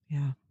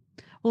 Yeah.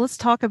 Well, let's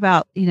talk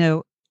about,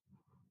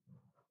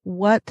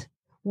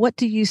 what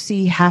do you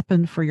see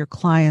happen for your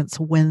clients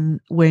when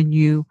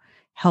you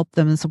help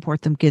them and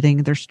support them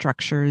getting their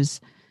structures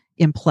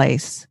in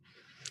place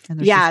and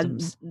their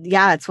systems?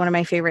 Yeah, it's one of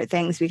my favorite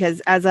things because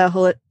as a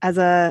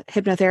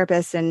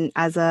hypnotherapist and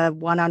as a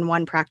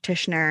one-on-one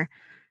practitioner,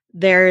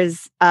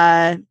 there's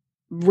a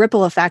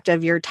ripple effect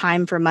of your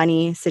time for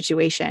money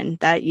situation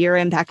that you're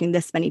impacting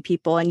this many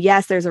people. And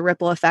yes, there's a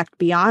ripple effect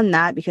beyond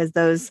that because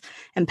those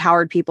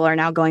empowered people are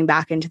now going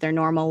back into their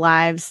normal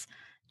lives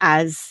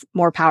as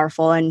more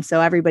powerful. And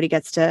so everybody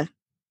gets to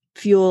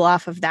fuel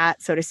off of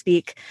that, so to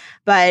speak.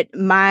 But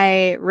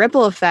my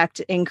ripple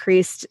effect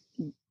increased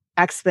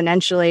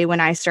exponentially when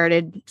I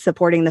started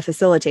supporting the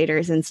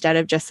facilitators instead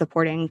of just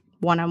supporting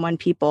one-on-one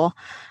people.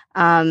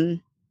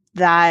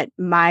 That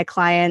my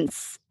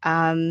clients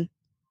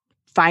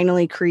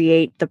finally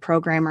create the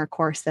program or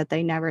course that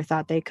they never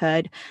thought they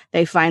could.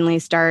 They finally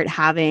start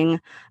having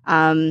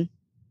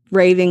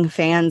raving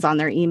fans on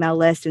their email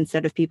list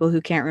instead of people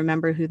who can't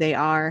remember who they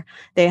are.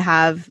 They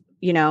have,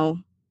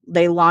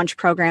 they launch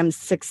programs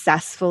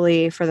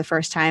successfully for the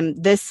first time.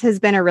 This has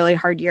been a really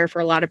hard year for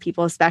a lot of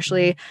people,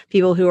 especially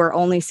people who are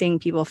only seeing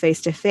people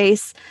face to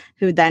face,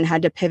 who then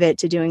had to pivot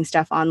to doing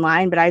stuff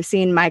online. But I've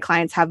seen my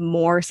clients have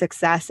more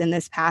success in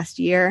this past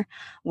year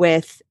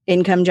with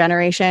income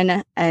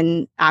generation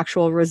and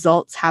actual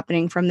results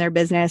happening from their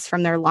business,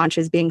 from their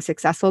launches being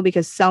successful,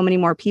 because so many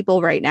more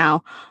people right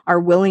now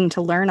are willing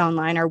to learn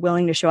online, are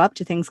willing to show up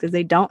to things because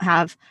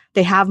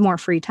they have more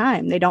free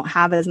time. They don't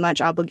have as much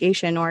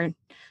obligation or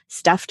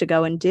stuff to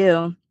go and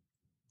do.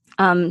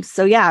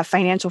 So yeah,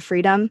 financial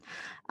freedom.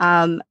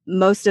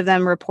 Most of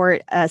them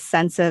report a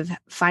sense of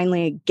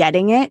finally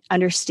getting it,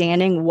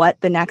 understanding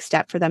what the next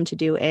step for them to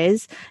do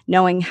is,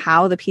 knowing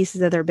how the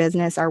pieces of their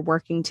business are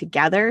working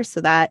together so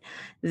that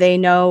they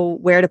know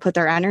where to put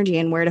their energy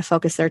and where to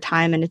focus their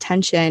time and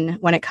attention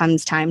when it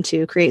comes time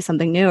to create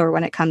something new or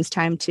when it comes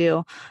time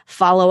to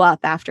follow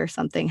up after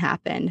something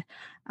happened.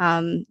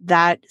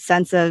 That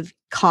sense of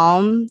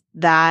calm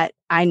that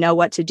I know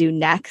what to do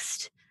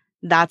next.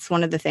 That's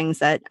one of the things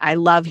that I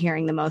love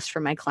hearing the most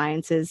from my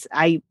clients is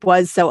I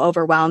was so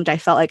overwhelmed. I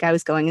felt like I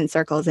was going in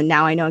circles, and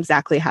now I know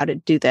exactly how to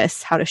do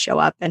this, how to show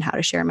up, and how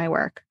to share my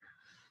work.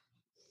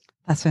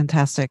 That's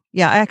fantastic.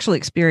 Yeah, I actually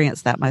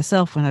experienced that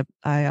myself when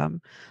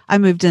I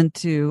moved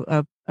into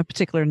a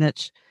particular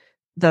niche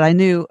that I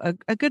knew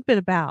a good bit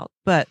about,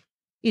 but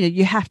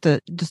you have to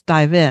just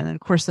dive in. And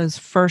of course, those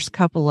first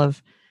couple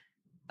of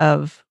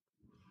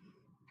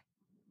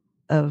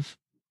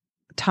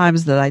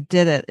times that I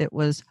did it, it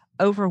was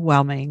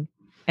overwhelming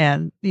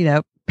and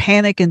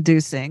panic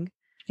inducing.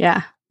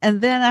 Yeah. And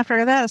then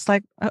after that it's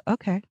like,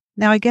 okay,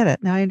 now I get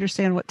it, now I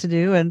understand what to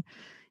do. And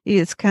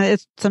it's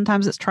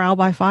sometimes it's trial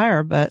by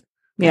fire, but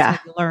that's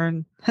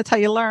how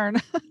you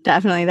learn.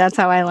 Definitely, that's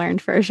how I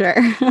learned, for sure.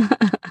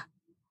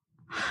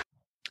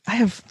 I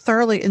have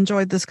thoroughly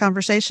enjoyed this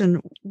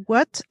conversation.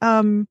 What's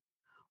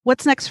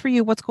next for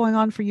you? What's going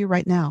on for you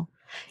right now?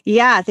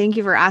 Yeah, thank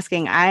you for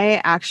asking.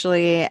 I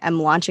actually am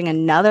launching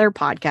another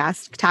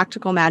podcast.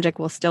 Tactical Magic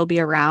will still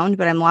be around,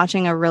 but I'm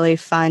launching a really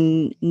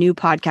fun new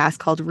podcast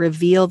called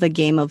Reveal the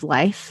Game of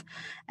Life.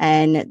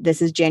 And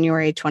this is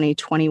January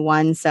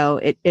 2021.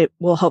 So it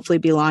will hopefully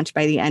be launched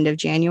by the end of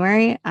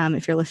January.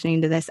 If you're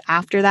listening to this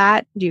after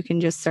that, you can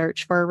just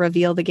search for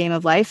Reveal the Game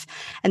of Life.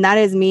 And that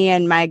is me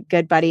and my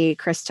good buddy,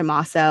 Chris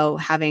Tomaso,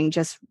 having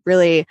just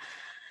really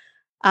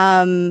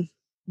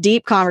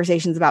deep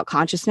conversations about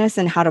consciousness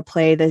and how to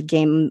play the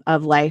game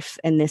of life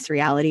in this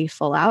reality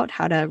full out,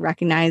 how to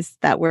recognize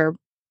that we're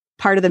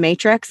part of the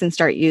matrix and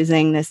start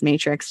using this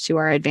matrix to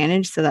our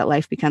advantage so that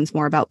life becomes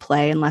more about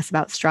play and less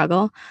about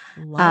struggle.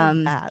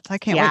 Love that. I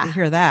can't wait to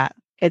hear that.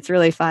 It's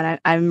really fun.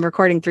 I'm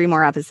recording 3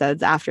 more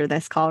episodes after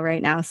this call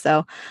right now.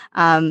 So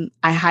I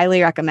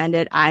highly recommend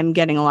it. I'm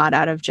getting a lot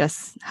out of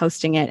just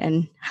hosting it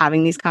and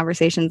having these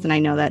conversations. And I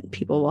know that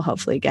people will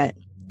hopefully get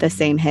the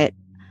same hit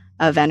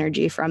of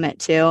energy from it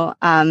too.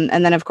 And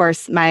then, of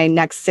course, my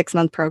next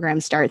 6-month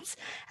program starts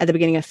at the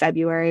beginning of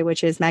February,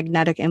 which is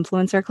Magnetic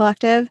Influencer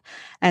Collective.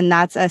 And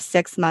that's a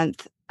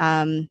 6-month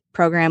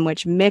program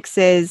which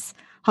mixes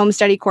home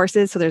study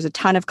courses. So there's a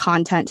ton of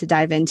content to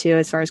dive into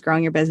as far as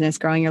growing your business,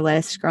 growing your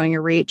list, growing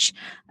your reach,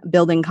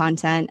 building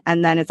content.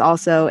 And then it's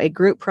also a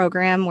group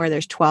program where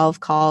there's 12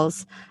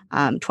 calls,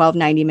 12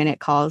 90-minute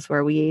calls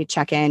where we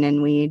check in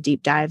and we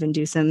deep dive and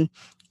do some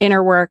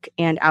inner work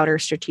and outer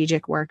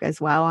strategic work as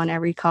well on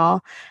every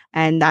call.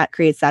 And that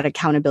creates that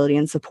accountability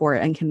and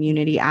support and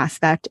community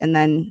aspect. And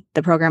then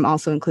the program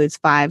also includes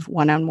 5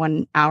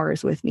 one-on-one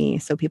hours with me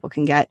so people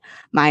can get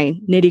my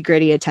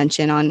nitty-gritty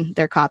attention on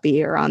their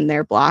copy or on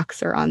their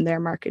blocks or on their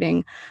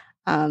marketing.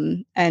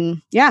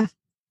 And yeah,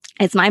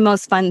 it's my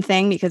most fun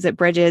thing because it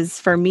bridges,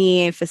 for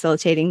me,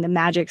 facilitating the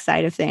magic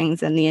side of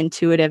things and the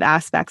intuitive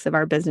aspects of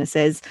our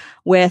businesses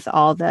with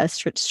all the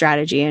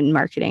strategy and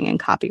marketing and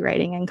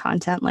copywriting and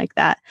content like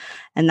that.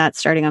 And that's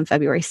starting on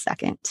February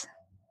 2nd.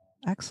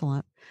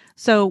 Excellent.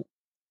 So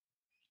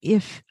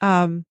if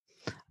I'm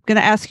going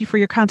to ask you for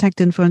your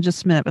contact info in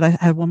just a minute, but I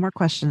have one more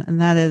question. And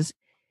that is,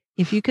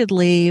 if you could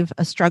leave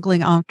a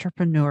struggling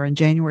entrepreneur in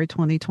January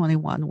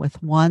 2021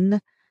 with one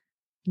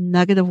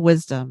nugget of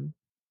wisdom,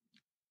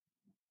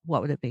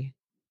 what would it be?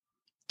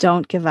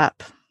 Don't give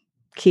up.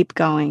 Keep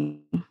going.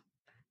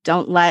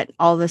 Don't let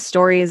all the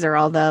stories or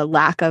all the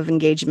lack of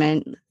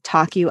engagement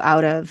talk you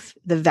out of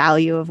the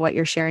value of what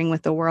you're sharing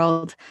with the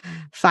world.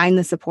 Find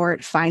the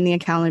support, find the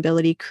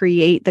accountability,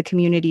 create the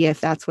community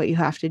if that's what you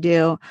have to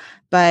do.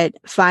 But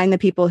find the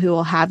people who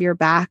will have your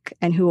back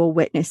and who will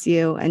witness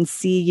you and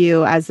see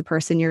you as the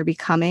person you're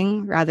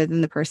becoming rather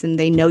than the person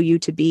they know you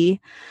to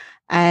be.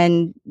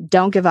 And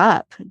don't give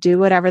up. Do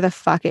whatever the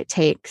fuck it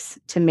takes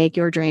to make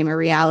your dream a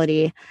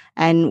reality.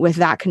 And with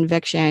that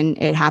conviction,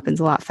 it happens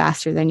a lot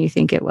faster than you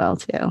think it will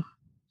too.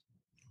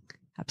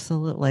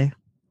 Absolutely.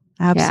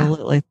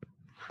 Absolutely. Yeah.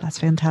 That's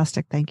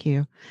fantastic. Thank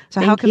you. So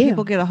how can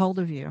people get a hold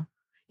of you?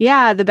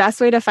 Yeah, the best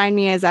way to find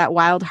me is at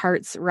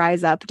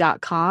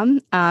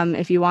wildheartsriseup.com.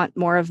 If you want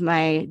more of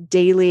my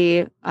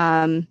daily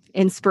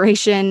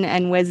inspiration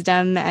and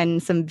wisdom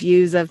and some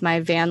views of my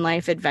van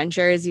life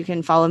adventures, you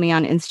can follow me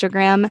on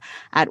Instagram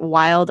at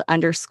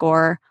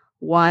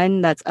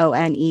wild_1. That's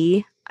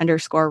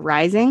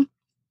ONE_rising.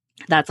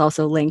 That's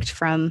also linked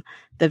from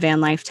the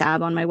van life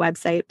tab on my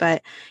website.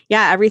 But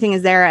yeah, everything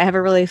is there. I have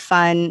a really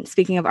fun,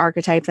 speaking of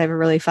archetypes, I have a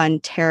really fun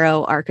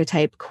tarot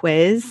archetype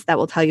quiz that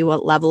will tell you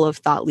what level of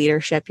thought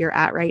leadership you're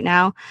at right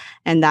now.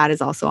 And that is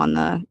also on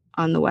the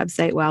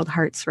website,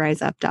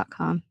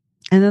 wildheartsriseup.com.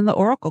 And then the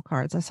oracle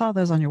cards, I saw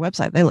those on your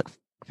website. They look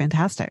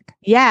fantastic.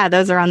 Yeah,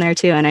 those are on there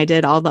too. And I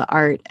did all the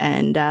art,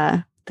 and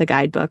the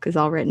guidebook is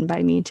all written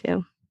by me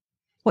too.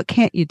 What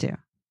can't you do?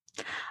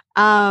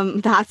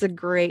 That's a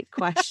great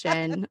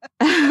question.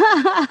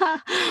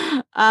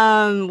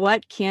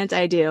 What can't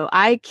I do?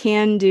 I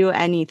can do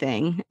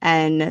anything.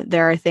 And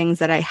there are things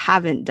that I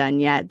haven't done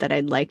yet that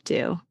I'd like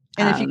to.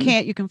 And if you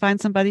can't, you can find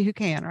somebody who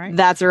can, right?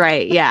 That's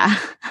right. Yeah.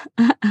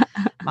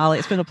 Molly,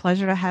 it's been a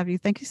pleasure to have you.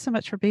 Thank you so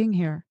much for being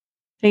here.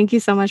 Thank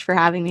you so much for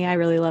having me. I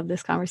really love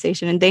this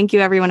conversation. And thank you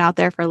everyone out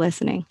there for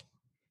listening.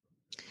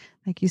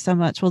 Thank you so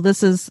much. Well,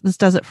 this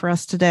does it for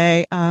us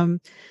today.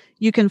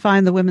 You can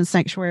find the Women's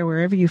Sanctuary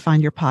wherever you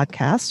find your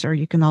podcast, or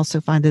you can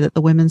also find it at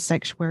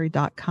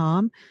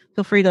thewomenssanctuary.com.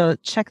 Feel free to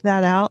check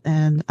that out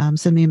and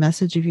send me a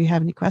message if you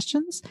have any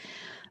questions.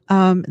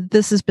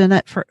 This has been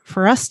it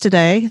for us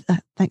today.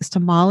 Thanks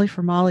to Molly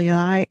and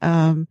I.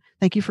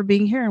 Thank you for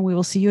being here, and we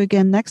will see you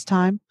again next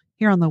time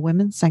here on the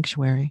Women's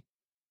Sanctuary.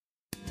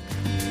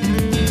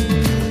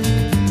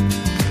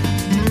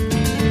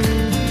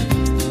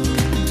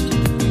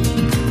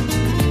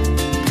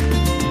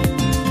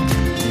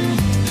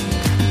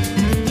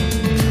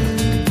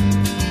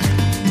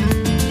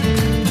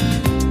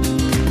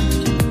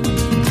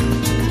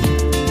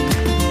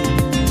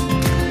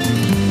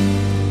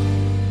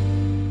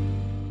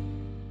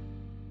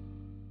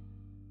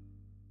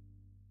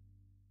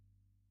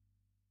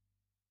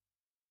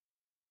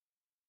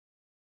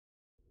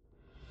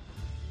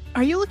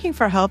 Are you looking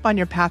for help on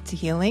your path to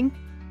healing?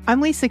 I'm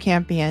Lisa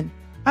Campion.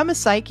 I'm a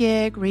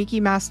psychic, Reiki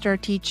master,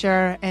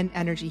 teacher, and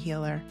energy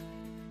healer.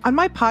 On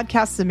my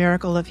podcast, The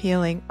Miracle of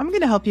Healing, I'm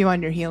going to help you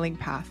on your healing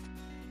path.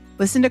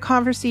 Listen to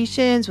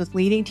conversations with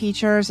leading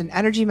teachers in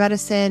energy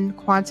medicine,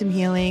 quantum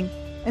healing,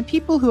 and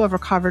people who have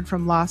recovered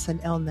from loss and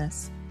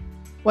illness.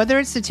 Whether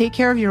it's to take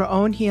care of your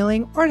own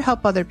healing or to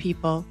help other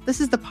people,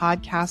 this is the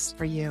podcast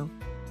for you,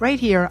 right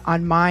here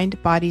on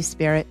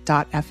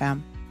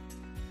mindbodyspirit.fm.